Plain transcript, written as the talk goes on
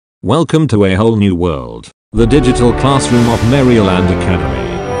Welcome to a whole new world, the digital classroom of Merryland Academy.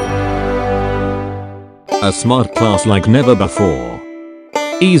 A smart class like never before.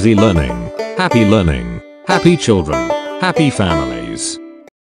 Easy learning, happy children, happy families.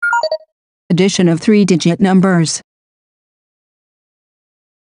 Addition of 3-digit numbers.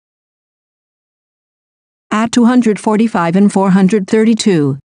 Add 245 and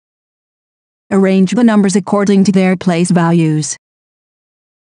 432. Arrange the numbers according to their place values.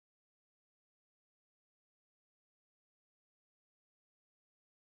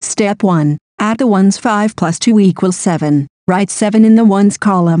 Step 1. Add the ones 5 plus 2 equals 7. Write 7 in the ones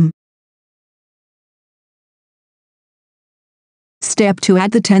column. Step 2.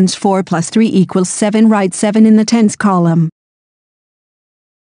 Add the tens 4 plus 3 equals 7. Write 7 in the tens column.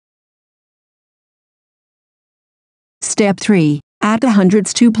 Step 3. Add the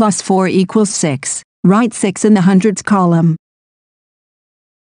hundreds 2 plus 4 equals 6. Write 6 in the hundreds column.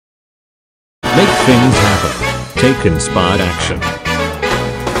 Make things happen. Take inspired action.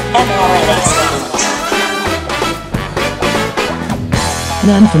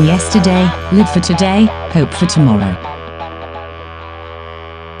 Learn from yesterday, live for today, hope for tomorrow.